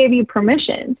 who gave you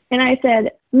permission? And I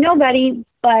said, nobody,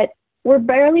 but we're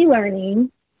barely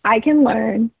learning. I can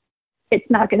learn. It's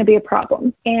not going to be a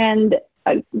problem. And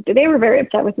they were very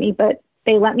upset with me, but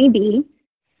they let me be.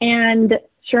 And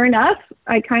sure enough,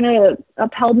 I kind of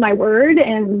upheld my word.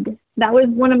 And that was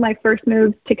one of my first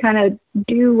moves to kind of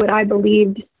do what I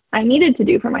believed I needed to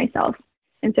do for myself.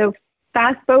 And so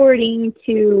fast forwarding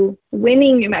to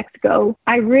winning New Mexico,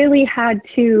 I really had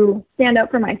to stand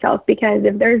up for myself, because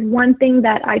if there's one thing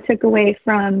that I took away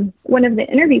from one of the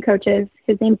interview coaches,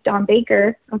 his name's Don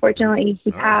Baker. Unfortunately,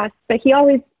 he passed, but he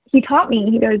taught me,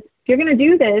 he goes, if you're going to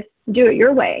do this, do it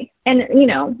your way. And,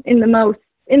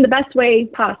 in the best way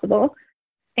possible.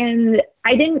 And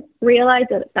I didn't realize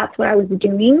that that's what I was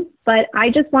doing, but I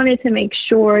just wanted to make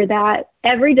sure that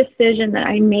every decision that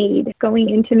I made going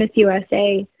into Miss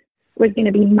USA was going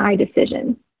to be my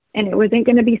decision. And it wasn't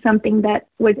going to be something that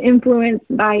was influenced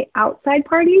by outside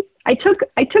parties. I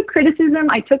took criticism,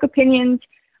 I took opinions,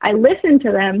 I listened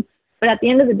to them, but at the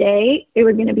end of the day, it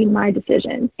was going to be my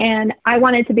decision. And I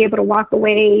wanted to be able to walk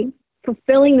away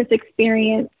fulfilling this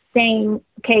experience saying,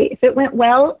 okay, if it went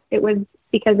well, it was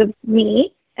because of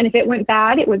me. And if it went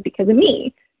bad, it was because of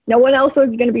me. No one else was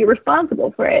going to be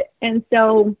responsible for it. And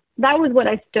so that was what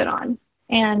I stood on.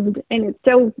 And it's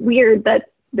so weird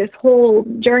that this whole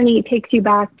journey takes you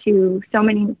back to so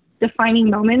many defining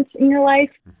moments in your life.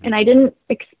 Mm-hmm. And I didn't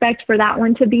expect for that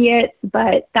one to be it,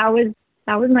 but that was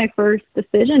my first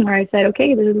decision where I said,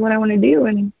 okay, this is what I want to do,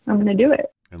 and I'm going to do it.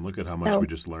 And look at how much we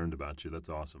just learned about you. That's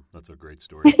awesome. That's a great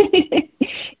story.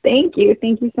 Thank you.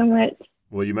 Thank you so much.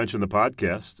 Well, you mentioned the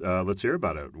podcast. Let's hear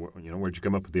about it. Where'd you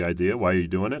come up with the idea? Why are you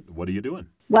doing it? What are you doing?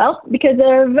 Well, because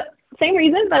of same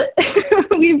reason that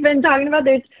we've been talking about.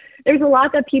 There's a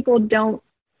lot that people don't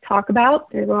talk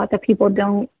about. There's a lot that people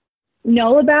don't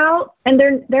know about, and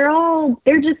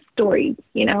they're just stories.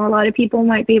 A lot of people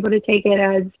might be able to take it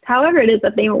as however it is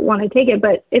that they want to take it,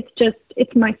 but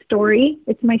it's my story.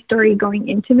 It's my story going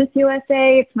into Miss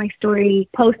USA. It's my story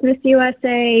post Miss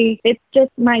USA. It's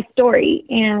just my story.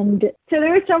 And so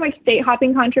there was so much state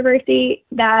hopping controversy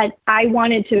that I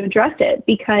wanted to address it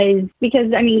because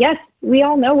yes, we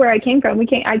all know where I came from.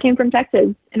 I came from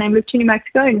Texas, and I moved to New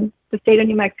Mexico, and the state of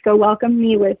New Mexico welcomed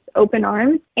me with open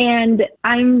arms. And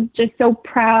I'm just so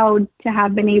proud to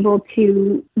have been able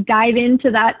to dive into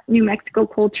that New Mexico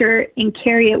culture and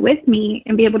carry it with me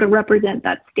and be able to represent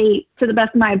that state to the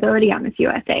best of my ability on Miss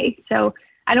USA. So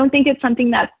I don't think it's something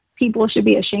that people should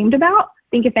be ashamed about.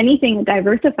 I think if anything, it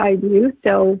diversifies you.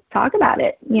 So talk about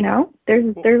it.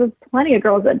 There's plenty of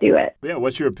girls that do it. Yeah.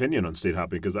 What's your opinion on state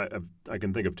hopping? Because I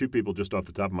can think of 2 people just off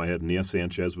the top of my head. Nia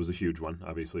Sanchez was a huge one.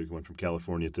 Obviously, you went from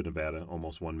California to Nevada,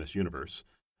 almost won Miss Universe.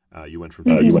 You went from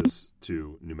Texas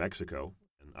to New Mexico,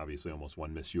 and obviously almost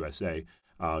won Miss USA.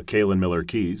 Kaylin Miller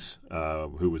Keys,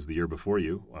 who was the year before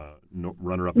you,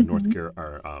 runner-up at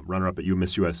runner-up at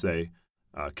Miss USA,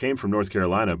 came from North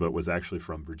Carolina, but was actually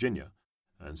from Virginia.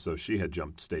 And so she had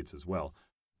jumped states as well.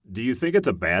 Do you think it's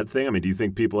a bad thing? I mean, do you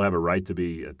think people have a right to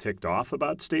be ticked off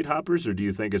about state hoppers, or do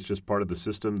you think it's just part of the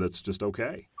system that's just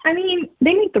okay? I mean,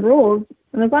 they make the rules.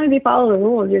 And as long as you follow the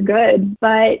rules, you're good.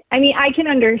 But I mean, I can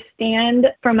understand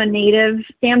from a native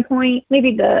standpoint,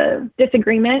 maybe the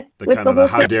disagreement with kind of the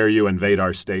how dare you invade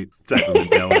our state type of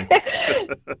mentality.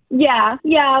 Yeah.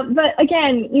 But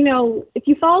again, if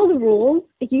you follow the rules,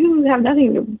 you have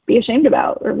nothing to be ashamed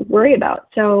about or worry about.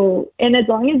 So, and as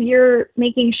long as you're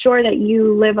making sure that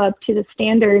you live up to the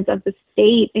standards of the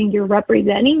state and you're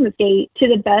representing the state to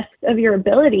the best of your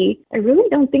ability, I really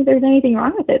don't think there's anything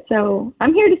wrong with it. So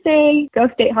I'm here to say, go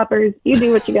State Hoppers. You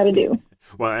do what you got to do.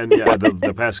 Well, and yeah,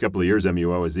 the past couple of years,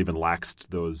 MUO has even laxed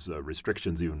those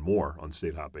restrictions even more on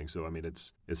state hopping. So, I mean,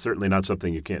 it's certainly not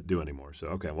something you can't do anymore. So,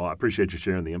 okay, well, I appreciate you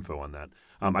sharing the info on that.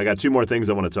 I got two more things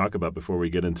I want to talk about before we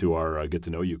get into our get to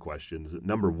know you questions.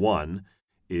 Number one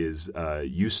is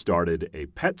you started a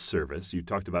pet service. You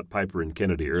talked about Piper and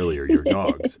Kennedy earlier, your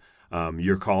dogs.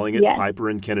 You're calling it Piper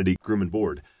and Kennedy Groom and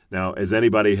Board. Now, as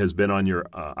anybody has been on your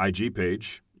IG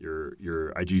page, your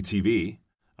IGTV,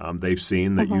 they've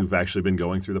seen that you've actually been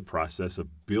going through the process of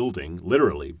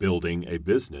literally building a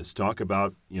business. Talk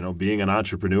about, being an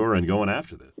entrepreneur and going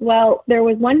after this. Well, there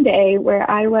was one day where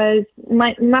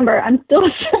remember, I'm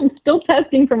still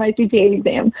testing for my CPA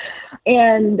exam,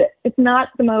 and it's not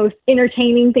the most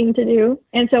entertaining thing to do.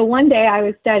 And so one day I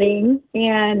was studying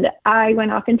and I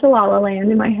went off into La La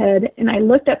Land in my head, and I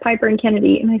looked at Piper and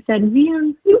Kennedy and I said,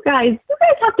 man, you guys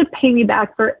have to pay me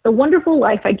back for the wonderful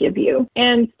life I give you.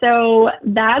 And so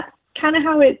that's kind of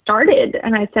how it started.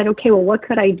 And I said, okay, well, what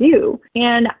could I do?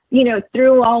 And,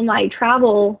 through all my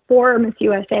travel for Miss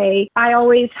USA, I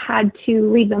always had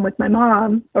to leave them with my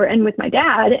mom and with my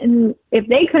dad. And if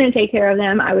they couldn't take care of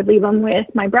them, I would leave them with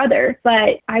my brother.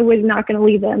 But I was not going to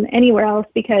leave them anywhere else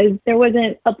because there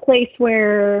wasn't a place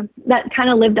where that kind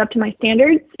of lived up to my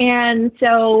standards. And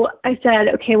so I said,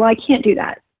 okay, well, I can't do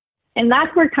that. And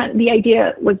that's where kind of the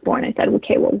idea was born. I said,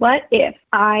 okay, well, what if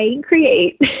I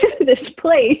create this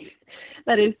place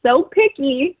that is so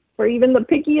picky for even the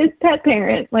pickiest pet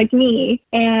parent like me,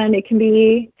 and it can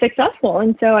be successful?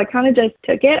 And so I kind of just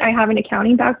took it. I have an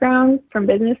accounting background from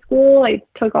business school. I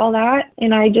took all that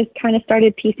and I just kind of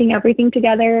started piecing everything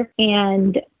together.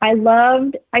 And I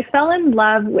fell in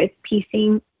love with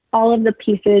piecing all of the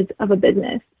pieces of a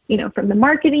business, from the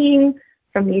marketing,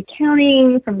 from the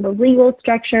accounting, from the legal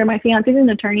structure. My fiance is an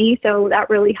attorney, so that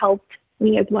really helped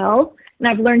me as well. And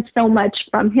I've learned so much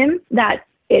from him that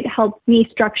it helped me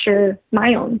structure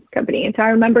my own company. And so I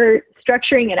remember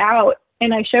structuring it out,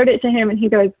 and I showed it to him, and he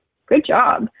goes, good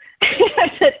job. I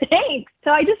said, thanks.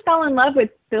 So I just fell in love with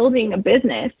building a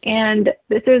business. And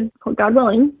this is, God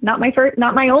willing, not my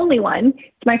only one.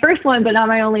 It's my first one, but not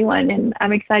my only one. And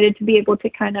I'm excited to be able to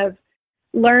kind of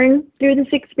learn through this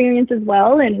experience as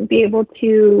well and be able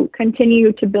to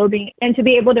continue to building and to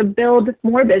be able to build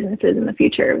more businesses in the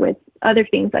future with other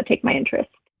things that take my interest.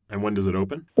 And when does it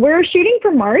open? We're shooting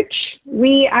for March.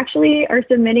 We actually are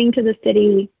submitting to the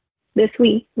city this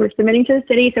week. We're submitting to the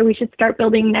city, so we should start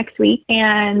building next week.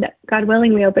 And God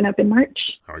willing, we open up in March.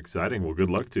 How exciting. Well, good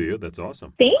luck to you. That's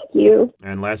awesome. Thank you.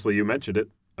 And lastly, you mentioned it.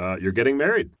 You're getting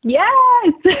married.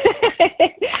 Yes.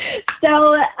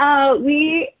 So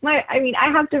I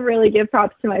have to really give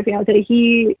props to my fiance.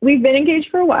 We've been engaged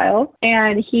for a while,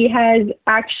 and he has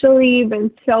actually been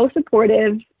so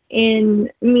supportive in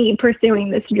me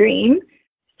pursuing this dream.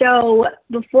 So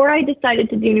before I decided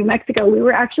to do New Mexico, we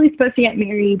were actually supposed to get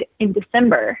married in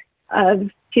December of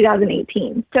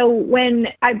 2018. So when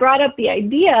I brought up the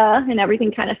idea and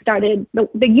everything kind of started,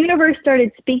 the universe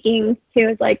started speaking. He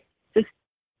was like,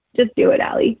 just do it,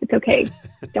 Allie. It's okay.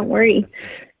 Don't worry.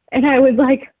 And I was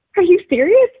like, are you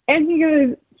serious? And he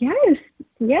goes, yes,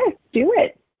 do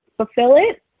it. Fulfill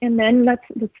it. And then that's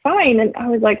fine. And I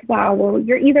was like, wow, well,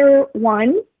 you're either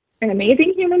one, an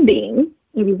amazing human being,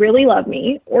 and you really love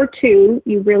me, or two,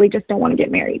 you really just don't want to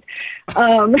get married.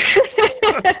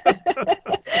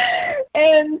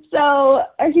 And so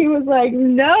he was like,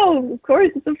 no, of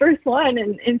course, it's the first one.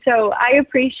 And so I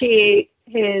appreciate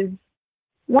his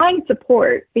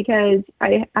support, because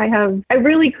I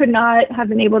really could not have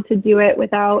been able to do it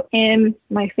without him,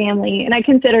 my family, and I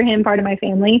consider him part of my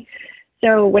family.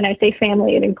 So when I say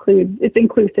family, it's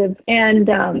inclusive. And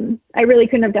I really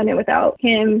couldn't have done it without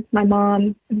him, my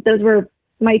mom. Those were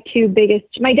my two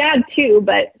biggest, my dad too.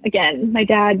 But again, my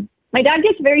dad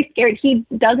gets very scared. He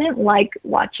doesn't like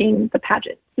watching the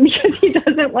pageant because he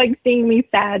doesn't like seeing me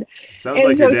sad. Sounds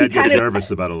like your dad gets nervous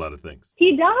about a lot of things.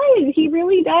 He does. He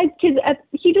really does, because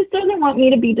he just doesn't want me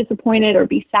to be disappointed or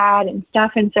be sad and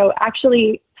stuff. And so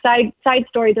actually, side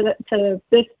story to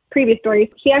this previous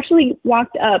story, he actually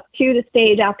walked up to the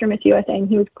stage after Miss USA and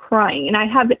he was crying. And I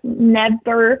have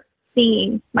never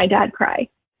seen my dad cry.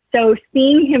 So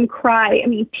seeing him cry, I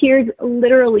mean, tears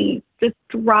literally just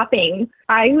dropping.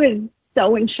 I was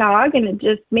so in shock, and it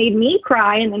just made me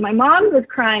cry. And then my mom was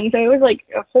crying. So it was like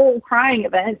a whole crying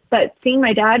event. But seeing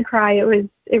my dad cry,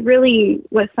 it really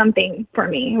was something for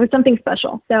me. It was something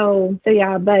special. So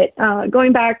yeah, but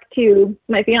going back to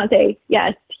my fiance,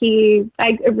 yes,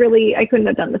 I couldn't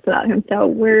have done this without him. So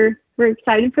we're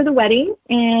excited for the wedding,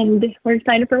 and we're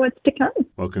excited for what's to come.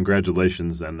 Well,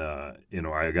 congratulations. And,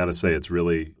 I got to say, it's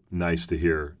really nice to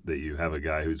hear that you have a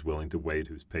guy who's willing to wait,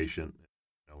 who's patient,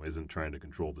 isn't trying to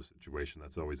control the situation.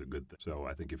 That's always a good thing. So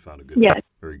I think you found a good Yes. guy.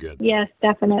 Very good. Yes,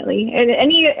 definitely. And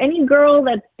any girl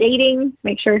that's dating,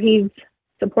 make sure he's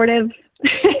supportive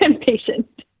and patient.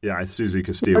 Yeah, Susie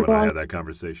Castillo and I had that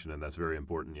conversation, and that's very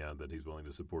important, that he's willing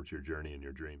to support your journey and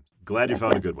your dreams. Glad you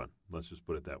found a good one. Let's just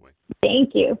put it that way.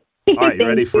 Thank you. All right, you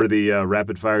ready for the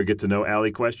rapid fire get to know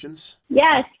Allie questions?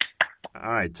 Yes.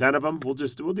 All right, 10 of them. We'll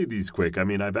do these quick. I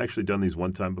mean, I've actually done these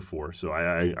one time before, so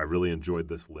I really enjoyed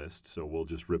this list. So we'll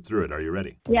just rip through it. Are you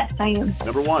ready? Yes, I am.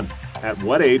 Number 1, at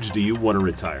what age do you want to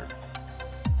retire?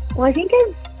 Well, I think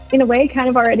I've, in a way, kind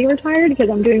of already retired because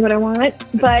I'm doing what I want.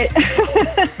 But,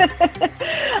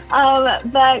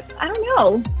 but I don't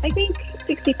know. I think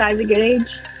 65 is a good age.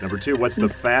 Number 2, what's the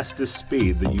fastest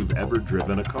speed that you've ever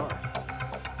driven a car?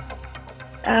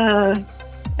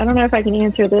 I don't know if I can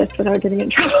answer this without getting in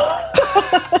trouble.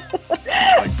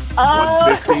 Like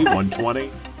 150,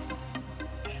 120?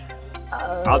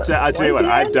 I'll tell you what,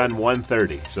 I've done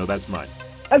 130, so that's mine.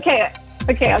 Okay,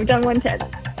 I've done 110.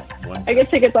 I get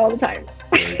tickets all the time.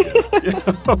 Very good.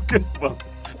 Yeah, okay, well,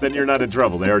 then you're not in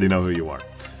trouble. They already know who you are.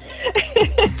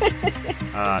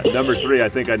 Number 3, I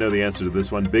think I know the answer to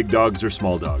this one. Big dogs or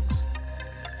small dogs?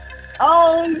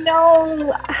 Oh,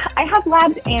 no. I have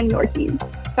labs and Yorkies.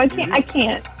 So I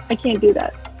can't do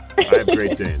that. I have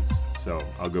Great Danes, so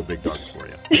I'll go big dogs for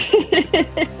you.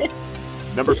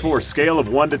 Number 4, scale of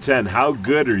 1 to 10. How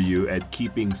good are you at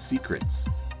keeping secrets?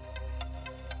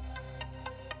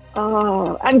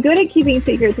 Oh, I'm good at keeping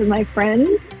secrets with my friends.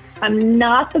 I'm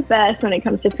not the best when it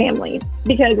comes to family,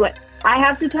 because what I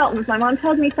have to tell them, if my mom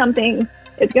tells me something,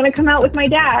 it's going to come out with my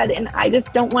dad, and I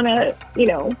just don't want to,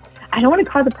 I don't want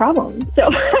to cause a problem. So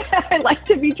I like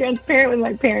to be transparent with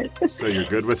my parents. So you're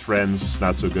good with friends,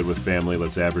 not so good with family.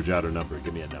 Let's average out a number.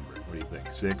 Give me a number. What do you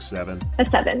think? 6, 7? A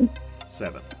 7.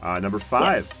 7. Number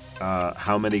 5. Yeah.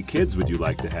 How many kids would you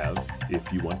like to have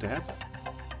if you want to have them?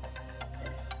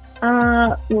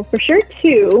 Well, for sure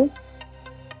 2.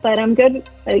 But I'm good.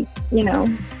 We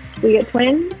get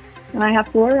twins, and I have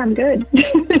 4. I'm good.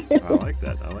 I like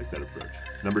that. I like that approach.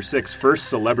 Number 6. First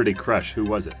celebrity crush. Who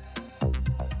was it?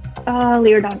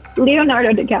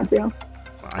 Leonardo DiCaprio.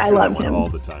 I love him all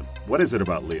the time. What is it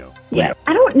about Leo? Yeah,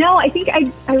 I don't know. I think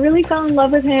I really fell in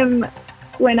love with him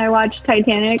when I watched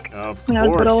Titanic. Of when course, I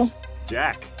was little.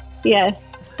 Jack. Yes,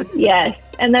 yes.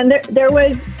 And then there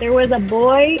was a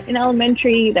boy in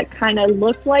elementary that kind of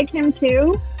looked like him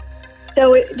too.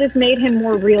 So it just made him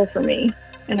more real for me.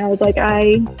 And I was like,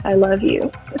 I love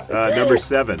you. Number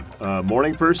 7.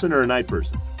 Morning person or a night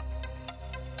person?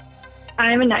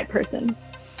 I'm a night person.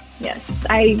 Yes,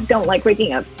 I don't like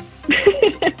waking up.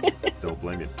 Don't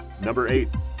blame you. Number 8,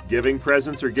 giving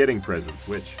presents or getting presents,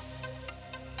 which?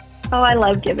 Oh, I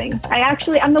love giving.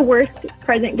 I'm the worst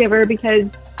present giver because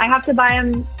I have to buy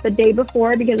them the day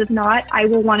before, because if not, I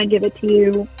will want to give it to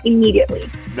you immediately.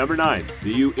 Number 9,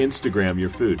 do you Instagram your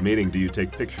food? Meaning, do you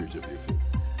take pictures of your food?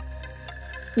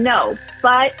 No,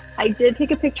 but I did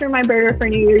take a picture of my burger for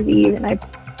New Year's Eve, and I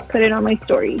put it on my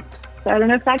story. So I don't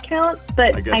know if that counts,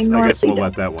 but I guess we'll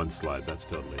let that one slide. That's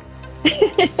totally.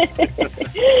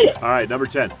 All right, number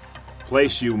 10.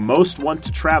 Place you most want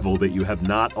to travel that you have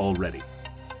not already.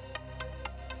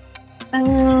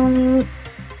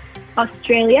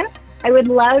 Australia. I would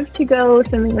love to go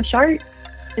swimming with sharks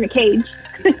in a cage.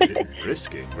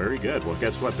 Risky. Very good. Well,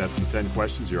 guess what? That's the 10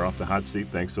 questions. You're off the hot seat.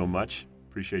 Thanks so much.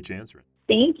 Appreciate you answering.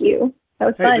 Thank you. That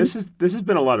was fun. This has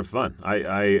been a lot of fun.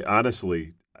 I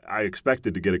honestly, I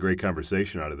expected to get a great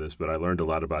conversation out of this, but I learned a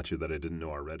lot about you that I didn't know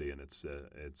already, and it's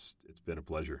been a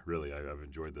pleasure. Really, I've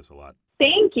enjoyed this a lot.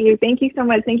 Thank you so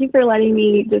much. Thank you for letting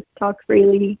me just talk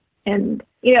freely, and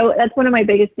that's one of my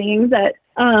biggest things that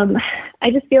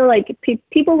I just feel like if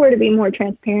people were to be more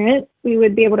transparent, we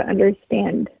would be able to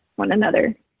understand one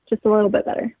another just a little bit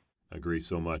better. Agree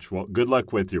so much. Well, good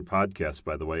luck with your podcast,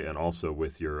 by the way, and also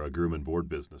with your groom and board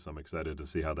business. I'm excited to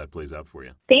see how that plays out for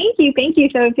you. Thank you.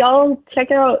 So if y'all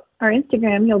check out our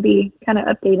Instagram, you'll be kind of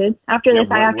updated. After this,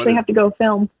 I actually have to go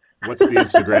film. What's the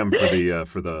Instagram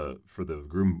for the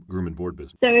groom and board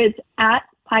business? So it's at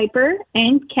Piper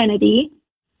and Kennedy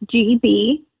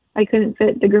GB. I couldn't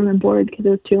fit the groom and board because it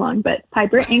was too long, but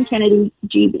Piper and Kennedy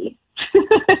GB.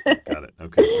 Got it.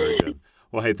 Okay, very good.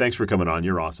 Well, hey, thanks for coming on.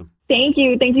 You're awesome. Thank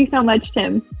you. Thank you so much,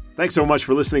 Tim. Thanks so much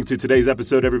for listening to today's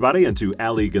episode, everybody, and to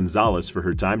Ali Gonzalez for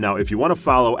her time. Now, if you want to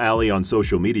follow Ali on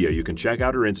social media, you can check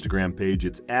out her Instagram page.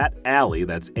 It's at Ali,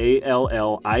 that's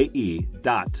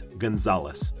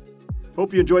ALLIE.Gonzalez.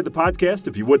 Hope you enjoyed the podcast.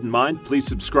 If you wouldn't mind, please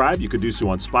subscribe. You can do so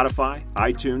on Spotify,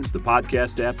 iTunes, the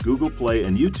podcast app, Google Play,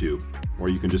 and YouTube, or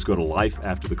you can just go to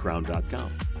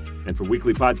lifeafterthecrown.com. And for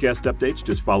weekly podcast updates,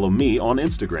 just follow me on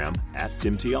Instagram at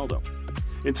Tim Tialdo.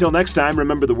 Until next time,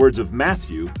 remember the words of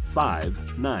Matthew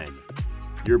 5:9.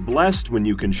 You're blessed when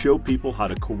you can show people how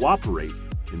to cooperate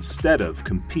instead of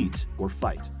compete or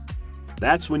fight.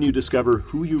 That's when you discover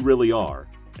who you really are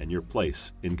and your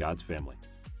place in God's family.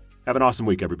 Have an awesome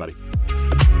week, everybody.